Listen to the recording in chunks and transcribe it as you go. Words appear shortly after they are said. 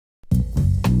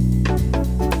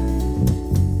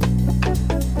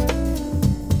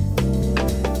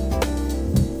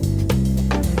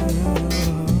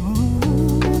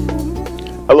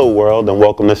Hello world, and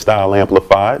welcome to Style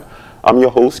Amplified. I'm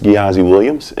your host, Gyasi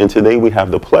Williams, and today we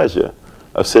have the pleasure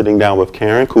of sitting down with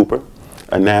Karen Cooper,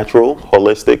 a natural,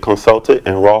 holistic consultant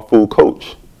and raw food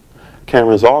coach.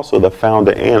 Karen is also the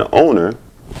founder and owner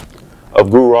of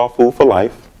GuRaw Food for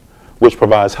Life, which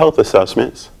provides health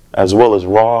assessments as well as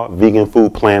raw vegan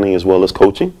food planning as well as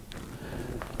coaching.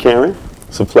 Karen,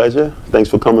 it's a pleasure. Thanks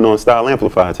for coming on Style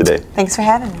Amplified today. Thanks for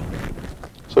having me.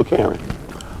 So Karen,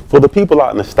 for the people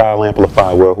out in the Style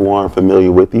Amplified world who aren't familiar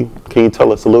with you, can you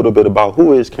tell us a little bit about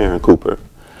who is Karen Cooper?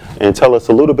 And tell us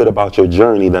a little bit about your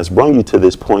journey that's brought you to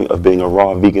this point of being a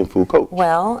raw vegan food coach.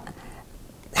 Well,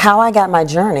 how I got my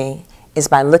journey is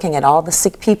by looking at all the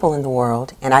sick people in the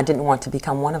world, and I didn't want to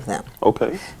become one of them.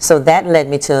 Okay. So that led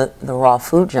me to the raw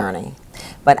food journey.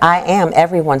 But I am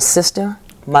everyone's sister,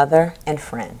 mother, and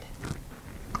friend.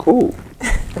 Cool.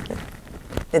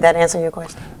 Did that answer your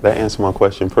question? That answered my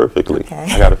question perfectly. Okay.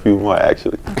 I got a few more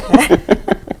actually. Okay.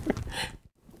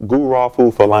 GuRaw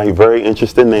Food for Life, very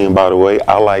interesting name by the way.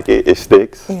 I like it, it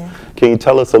sticks. Yeah. Can you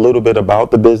tell us a little bit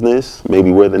about the business,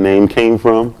 maybe where the name came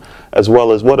from, as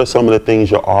well as what are some of the things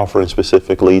you're offering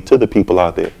specifically to the people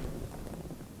out there?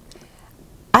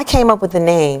 I came up with the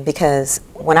name because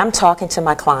when I'm talking to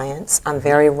my clients, I'm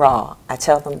very raw. I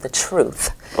tell them the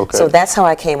truth. Okay. So that's how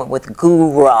I came up with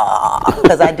GuRaw,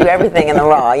 because I do everything in the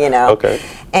raw, you know. Okay.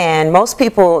 And most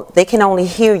people, they can only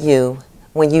hear you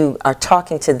when you are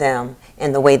talking to them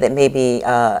in the way that maybe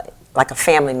like a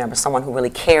family member, someone who really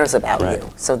cares about you.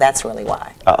 So that's really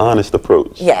why. An honest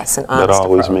approach. Yes, an honest approach. That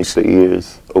always makes the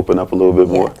ears open up a little bit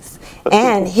more. Yes.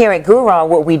 And here at GuRaw,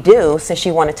 what we do, since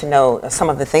you wanted to know some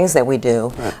of the things that we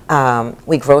do,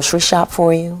 we grocery shop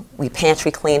for you, we pantry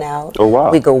clean out,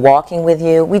 we go walking with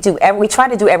you, we try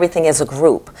to do everything as a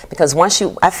group, because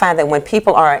I find that when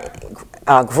people are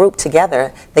grouped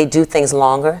together, they do things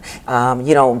longer.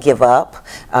 You don't give up,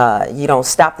 you don't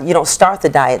start the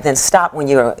diet, then stop when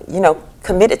you're,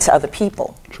 committed to other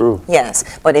people. True.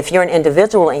 Yes, but if you're an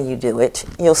individual and you do it,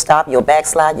 you'll stop, you'll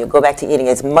backslide, you'll go back to eating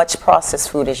as much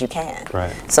processed food as you can.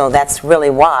 Right. So that's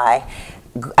really why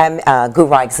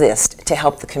GuRaw exists, to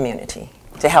help the community,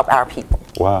 to help our people.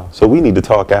 Wow. So we need to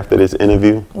talk after this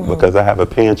interview, because I have a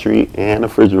pantry and a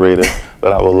refrigerator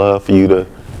that I would love for you to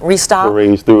restock,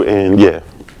 raise through, and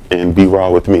and be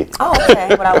raw with me. Oh,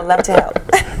 okay. But I would love to help.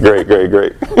 Great, great,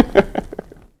 great.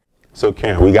 So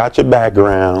Karen, we got your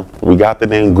background, we got the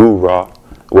name GuRaw,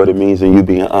 what it means and you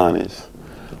being honest.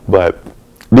 But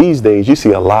these days you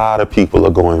see a lot of people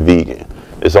are going vegan.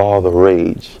 It's all the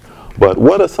rage. But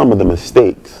what are some of the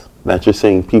mistakes that you're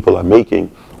seeing people are making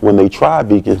when they try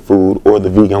vegan food or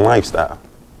the vegan lifestyle?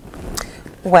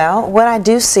 Well, what I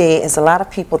do see is a lot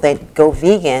of people that go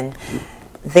vegan,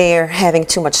 they're having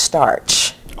too much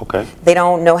starch. Okay. They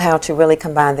don't know how to really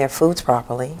combine their foods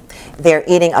properly. They're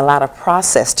eating a lot of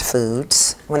processed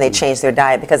foods when they change their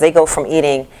diet, because they go from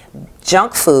eating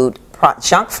junk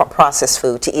processed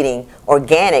food to eating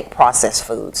organic processed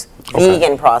foods,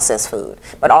 vegan processed food.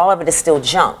 But all of it is still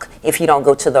junk if you don't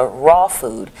go to the raw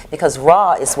food, because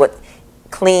raw is what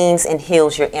cleans and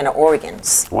heals your inner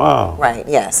organs. Wow. Right,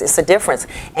 yes, it's a difference.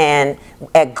 And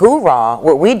at GuRaw,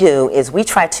 what we do is we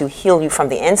try to heal you from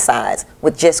the insides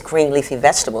with just green leafy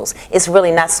vegetables. It's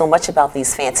really not so much about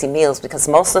these fancy meals, because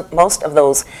most of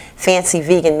those fancy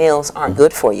vegan meals aren't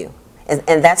good for you.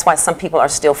 And that's why some people are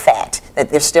still fat,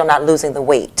 that they're still not losing the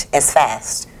weight as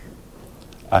fast.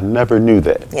 I never knew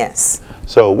that. Yes.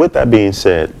 So with that being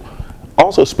said,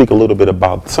 also speak a little bit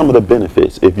about some of the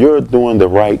benefits. If you're doing the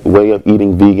right way of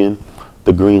eating vegan,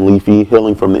 the green leafy,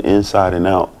 healing from the inside and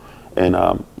out, and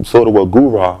sort of what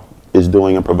GuRaw is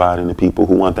doing and providing to people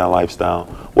who want that lifestyle,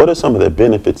 what are some of the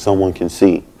benefits someone can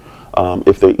see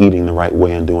if they're eating the right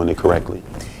way and doing it correctly?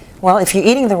 Well, if you're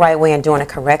eating the right way and doing it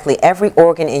correctly, every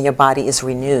organ in your body is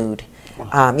renewed.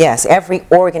 Yes, every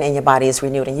organ in your body is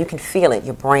renewed, and you can feel it,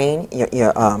 your brain,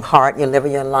 your heart, your liver,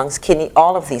 your lungs, kidney,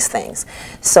 all of these things.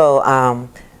 So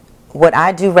what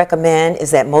I do recommend is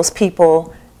that most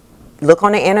people look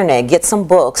on the internet, get some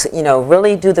books,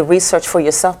 really do the research for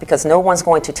yourself, because no one's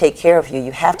going to take care of you.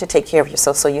 You have to take care of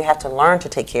yourself, so you have to learn to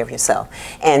take care of yourself.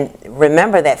 And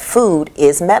remember that food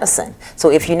is medicine.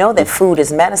 So if you know that food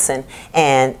is medicine,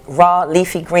 and raw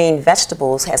leafy green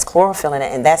vegetables has chlorophyll in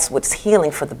it, and that's what's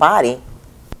healing for the body,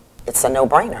 it's a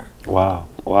no-brainer. Wow,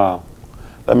 wow.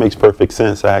 That makes perfect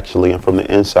sense actually, and from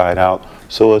the inside out.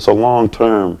 So it's a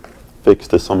long-term fix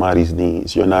to somebody's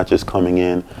needs. You're not just coming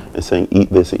in and saying eat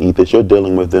this and eat this. You're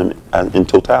dealing with them in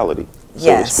totality.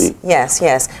 Yes, so to speak.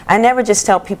 yes. I never just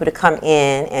tell people to come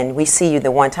in and we see you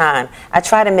the one time. I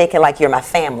try to make it like you're my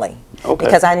family. Okay.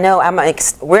 Because I know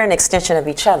we're an extension of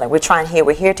each other.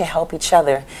 We're here to help each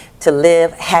other to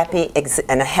live a happy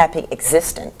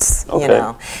existence, okay. you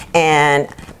know. And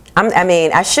I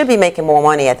mean, I should be making more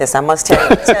money at this. I must tell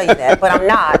you that, but I'm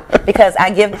not, because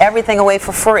I give everything away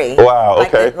for free. Wow,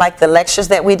 okay. Like the lectures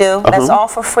that we do, that's all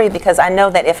for free, because I know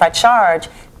that if I charge,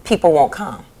 people won't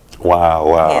come. Wow,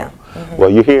 wow. Yeah. Well,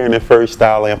 you're hearing it first,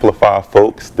 Style Amplified,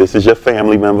 folks. This is your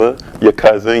family member, your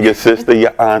cousin, your sister,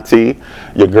 your auntie,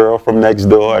 your girl from next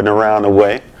door and around the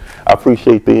way. I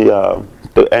appreciate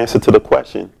the answer to the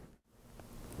question.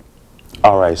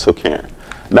 All right, so Karen,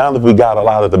 now that we got a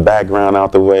lot of the background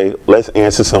out the way, let's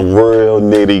answer some real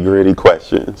nitty-gritty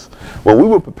questions. When we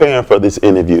were preparing for this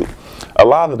interview, a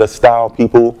lot of the style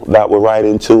people that would write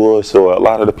into us, or a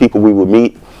lot of the people we would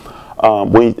meet,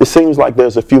 it seems like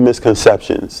there's a few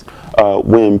misconceptions.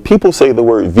 When people say the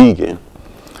word vegan,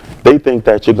 they think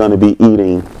that you're going to be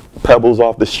eating pebbles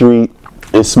off the street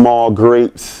and small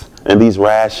grapes and these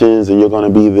rations, and you're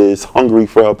going to be this hungry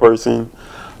for a person.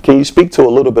 Can you speak to a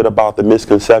little bit about the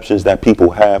misconceptions that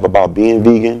people have about being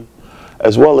vegan,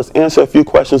 as well as answer a few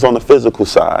questions on the physical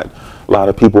side? A lot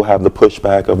of people have the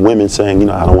pushback of women saying, you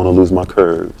know, I don't want to lose my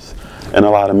curves. And a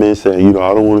lot of men saying, you know,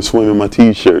 I don't want to swim in my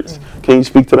t-shirts. Can you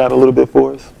speak to that a little bit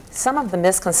for us? Some of the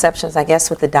misconceptions, I guess,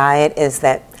 with the diet is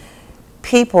that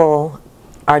people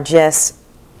are just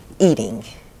eating,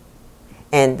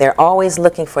 and they're always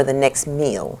looking for the next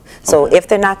meal. So if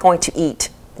they're not going to eat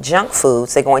junk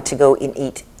foods, they're going to go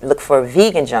and look for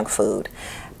vegan junk food.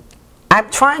 I'm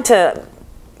trying to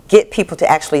get people to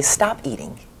actually stop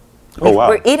eating.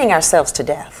 We're eating ourselves to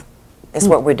death, is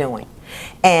what we're doing.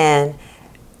 And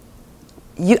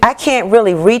I can't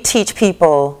really reteach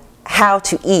people how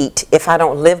to eat if I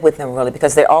don't live with them, really,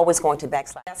 because they're always going to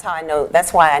backslide. That's how I know.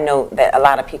 That's why I know that a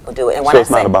lot of people do it. And when so it's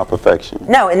not about perfection.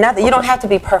 No, and you don't have to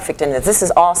be perfect in this. This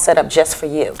is all set up just for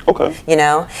you. Okay. You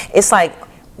know, it's like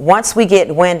once we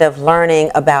get wind of learning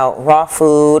about raw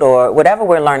food or whatever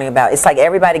we're learning about, it's like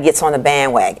everybody gets on the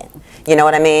bandwagon. You know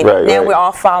what I mean? Right, now we're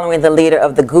all following the leader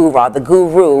of the GuRaw, the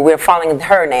guru. We're following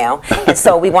her now. And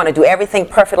so we want to do everything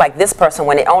perfect like this person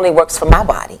when it only works for my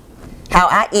body. How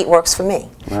I eat works for me.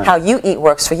 Right. How you eat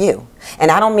works for you.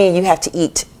 And I don't mean you have to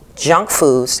eat junk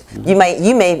foods. You may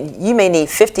need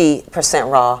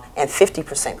 50% raw and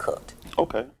 50% cooked.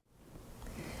 Okay.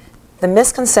 The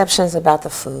misconceptions about the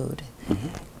food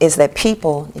is that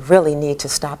people really need to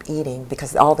stop eating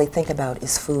because all they think about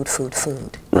is food, food,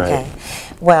 food. Right. Okay.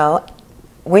 Well,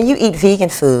 when you eat vegan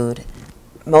food,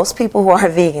 most people who are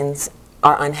vegans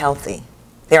are unhealthy.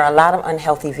 There are a lot of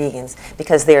unhealthy vegans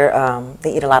because they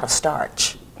eat a lot of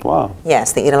starch. Wow.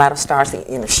 Yes, they eat a lot of starch,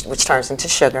 which turns into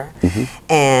sugar.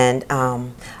 And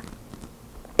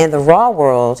in the raw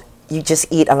world, you just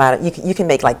eat a lot of, you can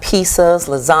make like pizzas,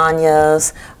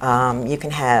 lasagnas, you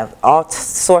can have all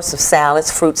sorts of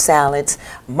salads, fruit salads,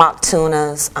 mock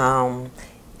tunas,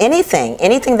 anything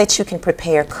that you can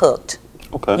prepare cooked,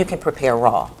 you can prepare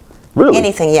raw. Really?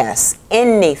 Anything, yes,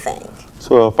 anything.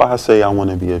 So if I say I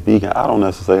want to be a vegan, I don't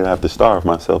necessarily have to starve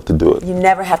myself to do it. You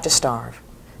never have to starve.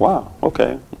 Wow,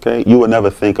 okay, okay. You would never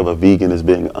think of a vegan as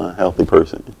being an unhealthy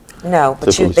person. No,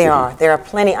 but there are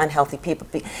plenty unhealthy people.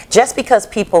 Just because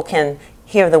people can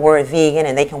hear the word vegan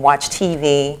and they can watch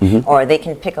TV or they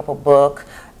can pick up a book,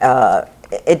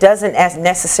 it doesn't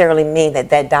necessarily mean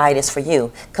that that diet is for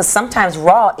you. Because sometimes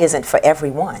raw isn't for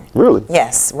everyone. Really?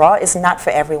 Yes, raw is not for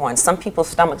everyone. Some people's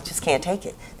stomachs just can't take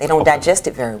it. They don't digest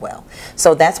it very well.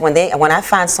 So that's when I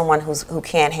find someone who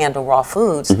can't handle raw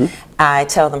foods, I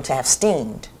tell them to have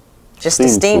steamed. Just to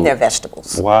steam their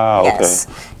vegetables. Wow, yes.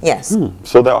 okay. Yes.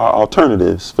 So there are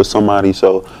alternatives for somebody.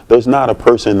 So there's not a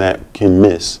person that can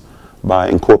miss by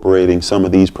incorporating some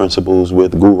of these principles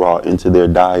with GuRaw into their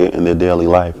diet and their daily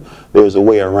life. There's a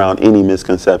way around any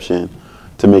misconception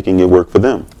to making it work for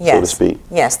them, so to speak.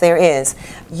 Yes, there is.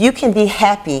 You can be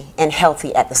happy and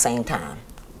healthy at the same time.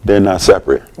 They're not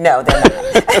separate. No, they're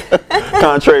not.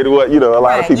 Contrary to what, a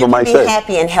lot of people might say. You can be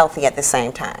happy and healthy at the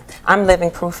same time. I'm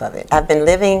living proof of it. I've been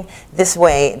living this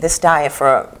way, this diet,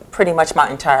 for pretty much my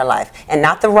entire life. And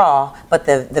not the raw, but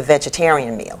the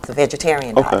vegetarian meal, the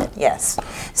vegetarian diet. Yes.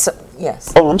 So,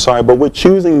 yes. Oh, I'm sorry, but with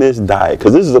choosing this diet,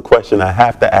 because this is a question I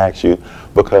have to ask you,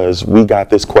 because we got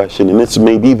this question, and this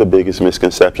may be the biggest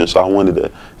misconception, so I wanted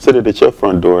to sit it at your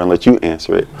front door and let you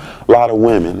answer it. A lot of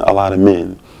women, a lot of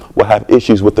men will have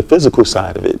issues with the physical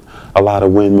side of it. A lot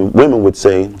of women would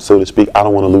say, so to speak, I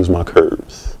don't want to lose my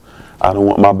curves. I don't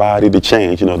want my body to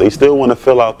change. They still want to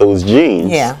fill out those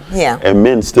jeans. Yeah, yeah. And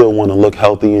men still want to look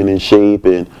healthy and in shape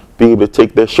and be able to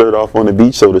take their shirt off on the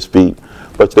beach, so to speak.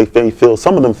 But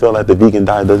some of them feel that the vegan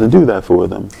diet doesn't do that for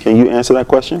them. Can you answer that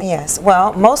question? Yes.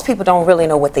 Well, most people don't really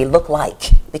know what they look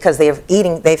like because they've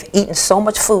eaten so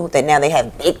much food that now they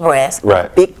have big breasts,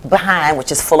 right, big behind,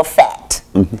 which is full of fat.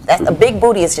 That's a big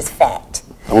booty is just fat.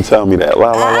 Don't tell me that.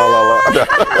 La, la, la, la,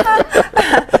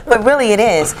 la. But really it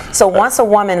is. So once a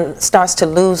woman starts to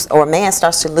lose, or a man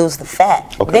starts to lose the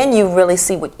fat, then you really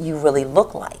see what you really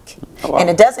look like. Oh, wow. And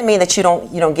it doesn't mean that you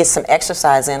don't get some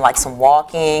exercise in, like some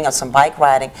walking or some bike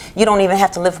riding. You don't even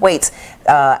have to lift weights.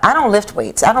 I don't lift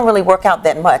weights. I don't really work out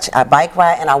that much. I bike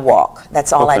ride and I walk.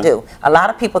 That's all I do. A lot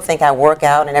of people think I work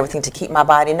out and everything to keep my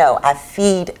body. No, I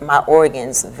feed my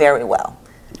organs very well.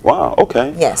 Wow,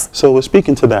 okay. Yes. So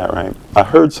speaking to that, right, I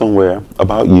heard somewhere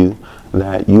about you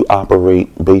that you operate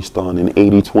based on an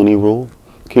 80-20 rule.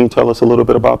 Can you tell us a little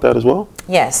bit about that as well?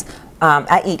 Yes.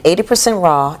 I eat 80%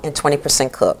 raw and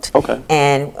 20% cooked. Okay.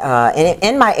 And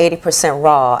in my 80%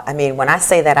 raw, I mean, when I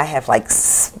say that, I have like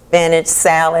spinach,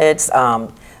 salads,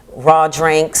 raw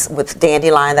drinks with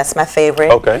dandelion, that's my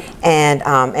favorite. Okay. And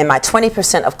my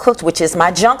 20% of cooked, which is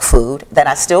my junk food that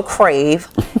I still crave,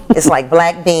 is like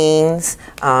black beans,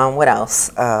 what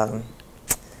else?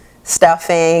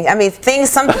 Stuffing. I mean, things,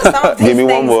 some of these Give me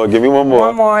one more, give me one more.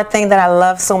 One more thing that I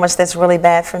love so much that's really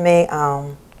bad for me,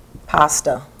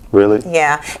 pasta. Really?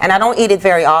 Yeah, and I don't eat it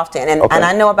very often, and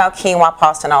I know about quinoa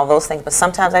pasta and all those things, but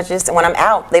sometimes when I'm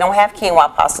out, they don't have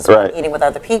quinoa pasta, so I'm eating with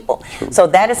other people. So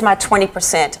that is my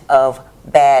 20% of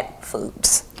bad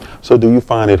foods. So do you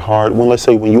find it hard when, let's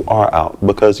say, when you are out,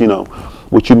 because, you know,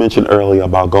 what you mentioned earlier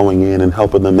about going in and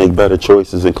helping them make better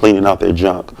choices and cleaning out their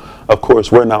junk. Of course,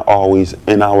 we're not always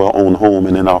in our own home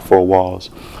and in our four walls.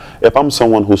 If I'm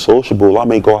someone who's sociable, I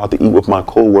may go out to eat with my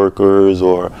coworkers,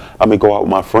 or I may go out with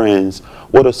my friends.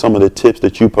 What are some of the tips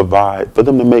that you provide for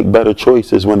them to make better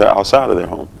choices when they're outside of their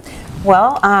home?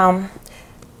 Well,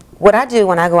 what I do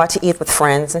when I go out to eat with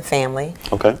friends and family,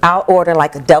 I'll order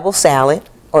like a double salad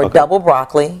or double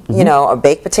broccoli, you know, or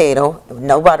baked potato,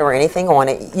 no butter or anything on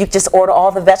it. You just order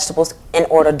all the vegetables and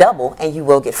order double, and you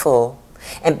will get full.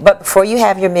 But before you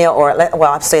have your meal, or,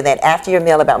 well, I'll say that after your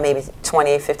meal, about maybe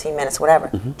 20, 15 minutes,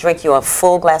 whatever, drink you a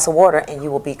full glass of water, and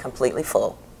you will be completely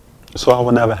full. So I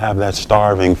will never have that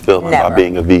starving feeling by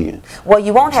being a vegan. Well,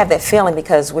 you won't have that feeling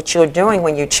because what you're doing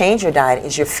when you change your diet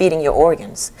is you're feeding your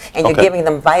organs, and you're giving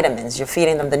them vitamins. You're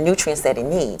feeding them the nutrients that it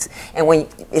needs. And when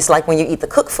it's like when you eat the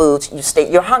cooked foods,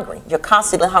 you're hungry. You're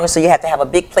constantly hungry, so you have to have a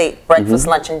big plate, breakfast,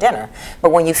 lunch, and dinner.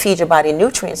 But when you feed your body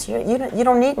nutrients, you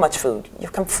don't need much food.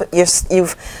 You've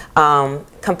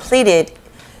completed.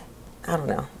 I don't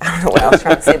know what I was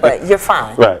trying to say, but you're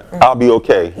fine. Right. I'll be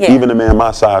okay. Yeah. Even a man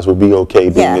my size would be okay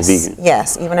being a vegan.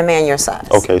 Yes, even a man your size.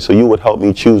 Okay, so you would help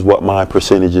me choose what my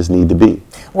percentages need to be.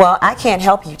 Well, I can't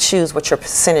help you choose what your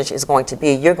percentage is going to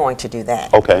be. You're going to do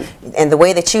that. Okay. And the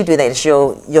way that you do that is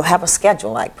you'll have a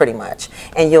schedule, like, pretty much,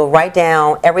 and you'll write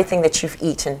down everything that you've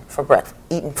eaten for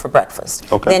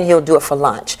breakfast. Okay. Then you'll do it for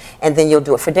lunch, and then you'll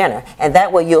do it for dinner. And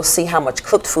that way you'll see how much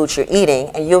cooked food you're eating,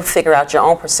 and you'll figure out your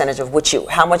own percentage of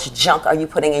how much junk are you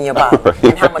putting in your body,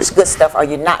 and how much good stuff are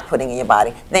you not putting in your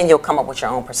body. Then you'll come up with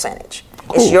your own percentage.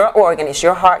 Cool. It's your organ, it's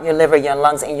your heart, your liver, your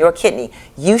lungs, and your kidney.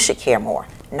 You should care more,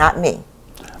 not me.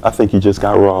 I think you just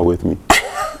got raw with me.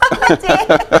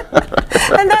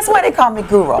 And that's why they call me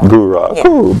GuRaw. GuRaw. Yeah.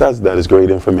 Cool. That is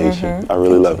great information. I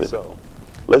really love it. So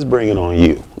let's bring it on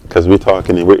you, because we're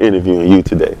talking and we're interviewing you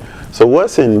today. So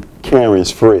what's in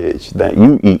Karen's fridge that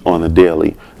you eat on a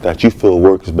daily that you feel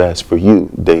works best for you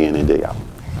day in and day out?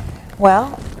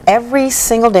 Well, every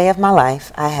single day of my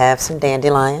life, I have some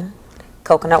dandelion,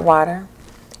 coconut water,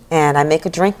 and I make a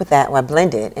drink with that. I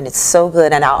blend it, and it's so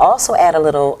good. And I'll also add a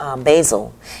little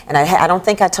basil. And I don't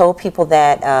think I told people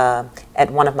that at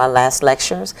one of my last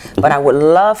lectures, but I would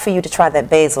love for you to try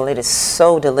that basil. It is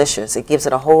so delicious. It gives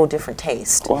it a whole different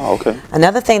taste. Wow, okay.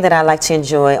 Another thing that I like to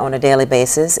enjoy on a daily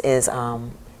basis is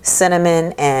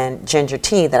cinnamon and ginger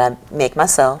tea that I make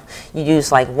myself. You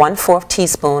use like 1/4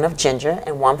 teaspoon of ginger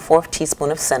and 1/4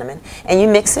 teaspoon of cinnamon, and you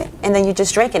mix it, and then you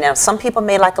just drink it. Now, some people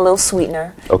may like a little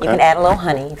sweetener. Okay. You can add a little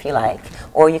honey if you like,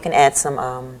 or you can add some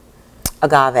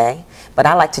agave. But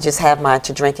I like to just have mine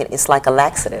to drink it. It's like a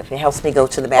laxative. It helps me go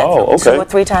to the bathroom 2 or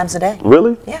 3 times a day.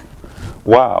 Really? Yeah.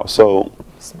 Wow. So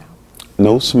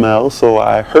no smell. So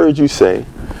I heard you say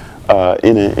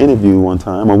in an interview one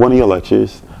time, or one of your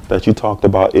lectures, that you talked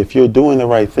about if you're doing the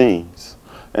right things,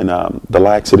 and the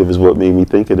laxative is what made me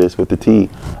think of this with the tea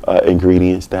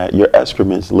ingredients, that your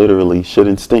excrements literally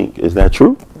shouldn't stink. Is that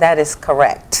true? That is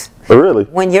correct. Oh, really?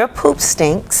 When your poop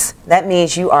stinks, that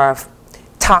means you are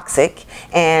toxic,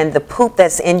 and the poop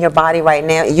that's in your body right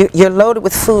now, you're loaded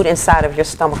with food inside of your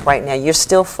stomach right now. You're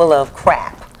still full of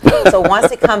crap. So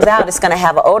once it comes out, it's going to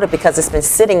have an odor because it's been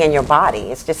sitting in your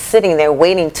body. It's just sitting there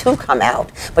waiting to come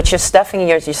out. But you're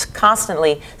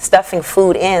constantly stuffing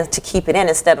food in to keep it in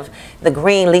instead of the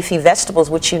green leafy vegetables,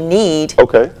 which you need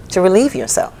to relieve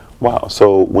yourself. Wow.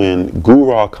 So when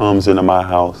GuRaw comes into my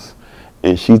house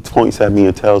and she points at me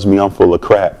and tells me I'm full of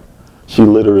crap, she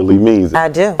literally means it. I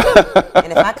do.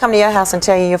 And if I come to your house and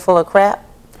tell you you're full of crap,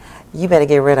 you better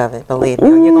get rid of it, believe me.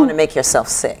 You're going to make yourself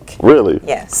sick. Really?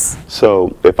 Yes.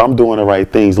 So if I'm doing the right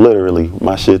things, literally,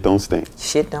 my shit don't stink.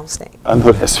 Shit don't stink. I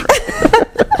know that's right.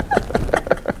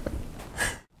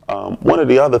 One of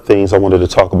the other things I wanted to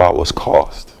talk about was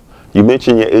cost. You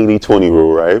mentioned your 80-20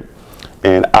 rule, right?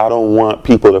 And I don't want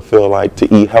people to feel like to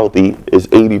eat healthy is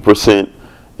 80%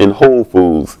 in Whole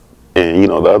Foods, and you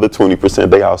know the other 20%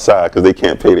 they outside because they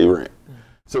can't pay their rent.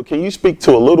 So can you speak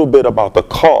to a little bit about the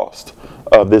cost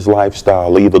of this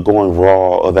lifestyle, either going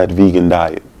raw or that vegan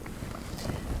diet?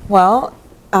 Well,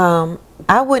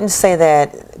 I wouldn't say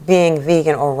that being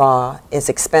vegan or raw is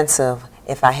expensive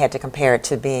if I had to compare it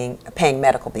to paying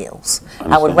medical bills.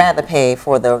 I would rather pay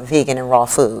for the vegan and raw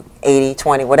food,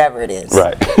 80-20, whatever it is.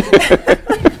 Right.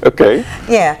 Okay.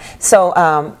 Yeah. So,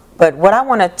 but what I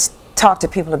want to talk to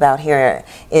people about here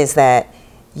is that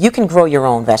you can grow your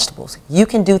own vegetables. You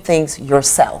can do things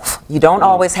yourself. You don't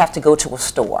always have to go to a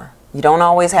store. You don't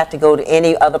always have to go to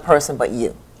any other person but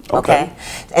you. Okay?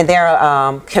 And there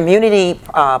are community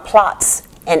plots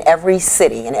in every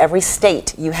city, in every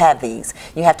state. You have these.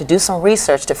 You have to do some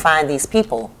research to find these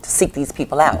people, to seek these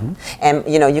people out. And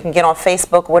you know, you can get on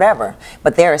Facebook, whatever.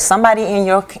 But there is somebody in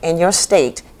your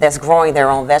state that's growing their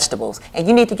own vegetables, and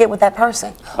you need to get with that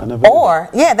person. Or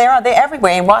yeah, they're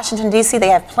everywhere. In Washington D.C. they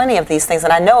have plenty of these things,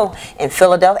 and I know in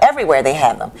Philadelphia, everywhere they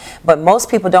have them. But most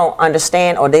people don't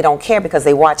understand, or they don't care because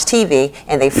they watch TV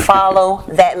and they follow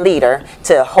that leader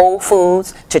to Whole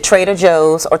Foods, to Trader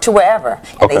Joe's, or to wherever.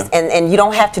 And you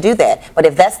don't have to do that. But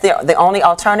if that's the only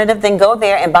alternative, then go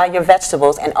there and buy your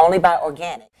vegetables, and only buy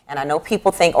organic. And I know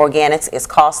people think organics is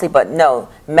costly, but no,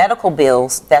 medical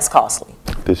bills, that's costly.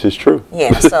 This is true.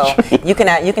 Yeah, so you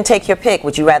can take your pick.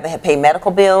 Would you rather pay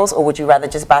medical bills, or would you rather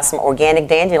just buy some organic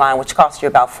dandelion, which costs you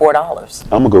about $4? I'm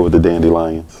going to go with the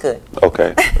dandelions. Good.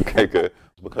 Okay. Okay, good.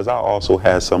 Because I also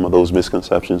had some of those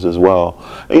misconceptions as well.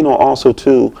 You know, also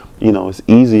too, you know, it's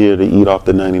easier to eat off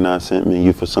the 99-cent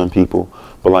menu for some people.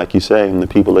 But like you say, in the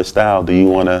people at Style, do you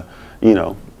want to, you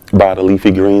know, buy the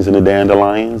leafy greens and the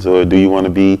dandelions, or do you want to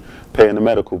be paying the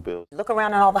medical bills? Look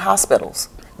around in all the hospitals.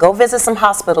 Go visit some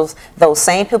hospitals. Those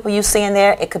same people you see in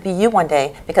there, it could be you one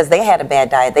day, because they had a bad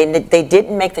diet. They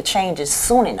didn't make the changes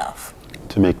soon enough.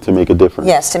 To make a difference.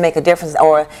 Yes, to make a difference.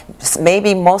 Or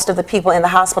maybe most of the people in the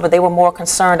hospital, they were more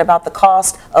concerned about the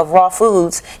cost of raw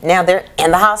foods. Now they're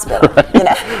in the hospital. Right. You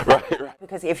know? Right.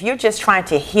 Because if you're just trying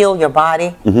to heal your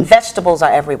body, vegetables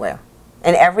are everywhere.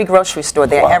 In every grocery store,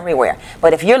 they're everywhere.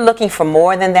 But if you're looking for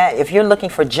more than that, if you're looking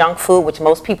for junk food, which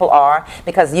most people are,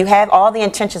 because you have all the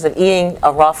intentions of eating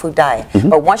a raw food diet,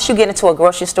 but once you get into a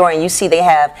grocery store and you see they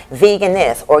have vegan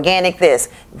this, organic this,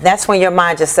 that's when your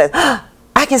mind just says, oh,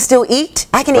 I can still eat?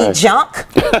 I can eat junk?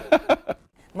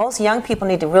 Most young people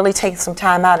need to really take some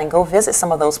time out and go visit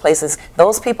some of those places.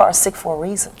 Those people are sick for a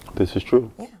reason. This is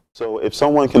true. Yeah. So if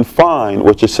someone can find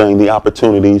what you're saying, the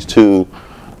opportunities to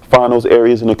find those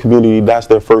areas in the community, that's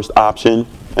their first option.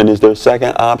 And is their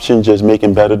second option just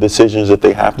making better decisions if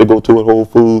they have to go to a Whole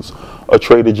Foods or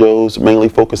Trader Joe's, mainly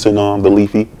focusing on the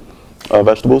leafy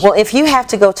vegetables? Well, if you have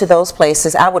to go to those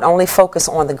places, I would only focus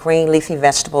on the green leafy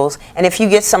vegetables. And if you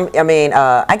get some, I mean,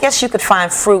 I guess you could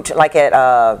find fruit like at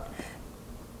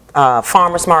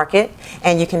farmer's market,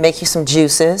 and you can make you some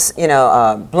juices, you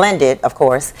know, blended, of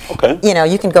course. Okay. You know,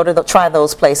 you can go to try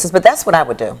those places, but that's what I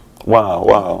would do. Wow,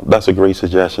 wow. That's a great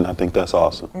suggestion. I think that's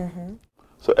awesome.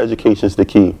 So education is the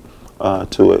key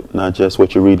to it, not just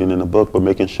what you're reading in the book, but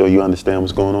making sure you understand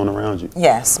what's going on around you.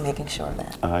 Yes, making sure of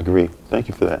that. I agree. Thank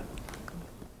you for that.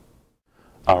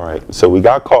 All right, so we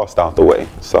got cost out the way.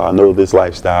 So I know this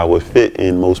lifestyle would fit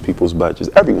in most people's budgets,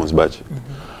 everyone's budget.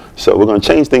 So we're going to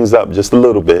change things up just a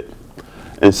little bit.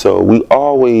 And so we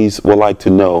always would like to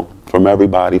know from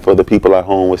everybody, for the people at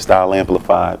home with Style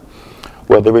Amplified,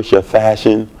 whether it's your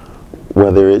fashion,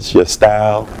 whether it's your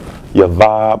style, your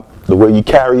vibe, the way you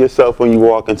carry yourself when you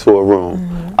walk into a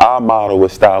room. Our motto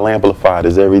with Style Amplified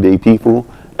is everyday people,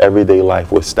 everyday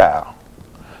life with style.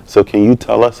 So can you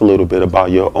tell us a little bit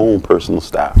about your own personal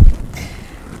style?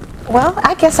 Well,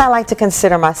 I guess I like to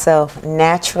consider myself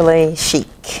naturally chic.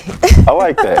 I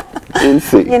like that.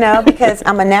 You know, because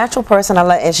I'm a natural person.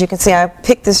 As you can see, I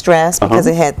picked this dress because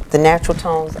it had the natural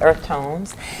tones, earth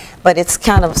tones, but it's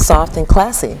kind of soft and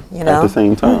classy, you know. At the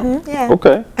same time? Yeah.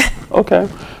 Okay. Okay.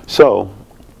 So,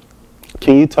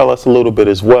 can you tell us a little bit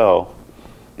as well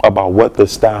about what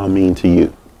does style mean to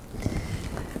you?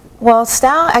 Well,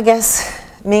 style, I guess,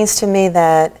 means to me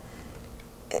that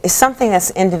it's something that's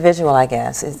individual, I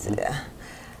guess.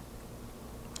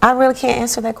 I really can't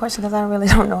answer that question because I really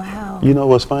don't know how. You know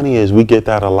what's funny is we get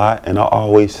that a lot, and I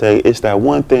always say it's that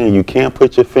one thing you can't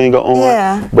put your finger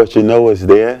on, but you know it's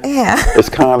there. Yeah. It's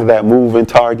kind of that moving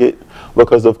target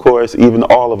because, of course, even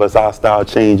all of us, our style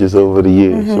changes over the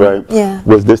years, right? Yeah.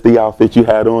 Was this the outfit you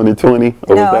had on in 20?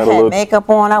 Or No, was that I had makeup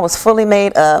on. I was fully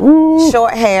made up,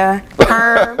 short hair,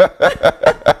 perm.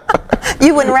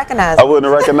 You wouldn't recognize me. I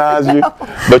wouldn't recognize you. No.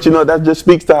 But you know, that just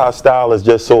speaks to how style is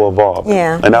just so evolved.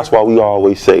 Yeah. And that's why we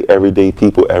always say everyday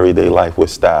people, everyday life with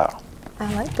style.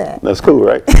 I like that. That's cool,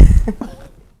 right?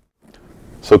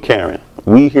 So Karen,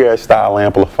 we here at Style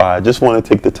Amplified just want to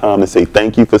take the time to say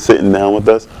thank you for sitting down with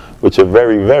us with your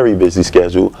very, very busy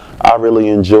schedule. I really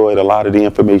enjoyed a lot of the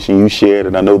information you shared,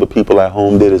 and I know the people at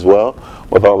home did as well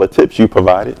with all the tips you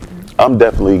provided. I'm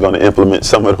definitely going to implement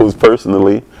some of those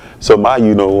personally. So my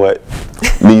you-know-what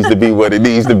needs to be what it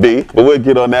needs to be. But we'll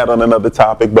get on that on another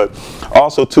topic. But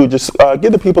also, too, just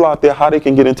give the people out there how they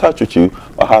can get in touch with you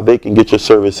or how they can get your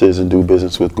services and do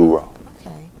business with GuRaw.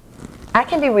 Okay. I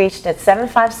can be reached at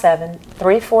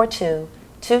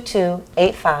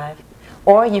 757-342-2285.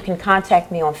 Or you can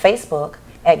contact me on Facebook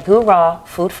at GuRaw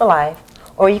Food for Life.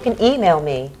 Or you can email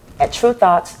me at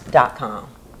truethoughts.com.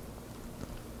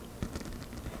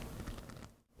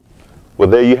 Well,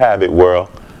 there you have it, world.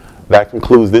 That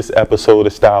concludes this episode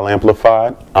of Style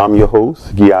Amplified. I'm your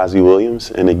host, Gyasi Williams.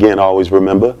 And again, always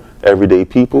remember, everyday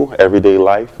people, everyday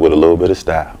life with a little bit of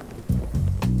style.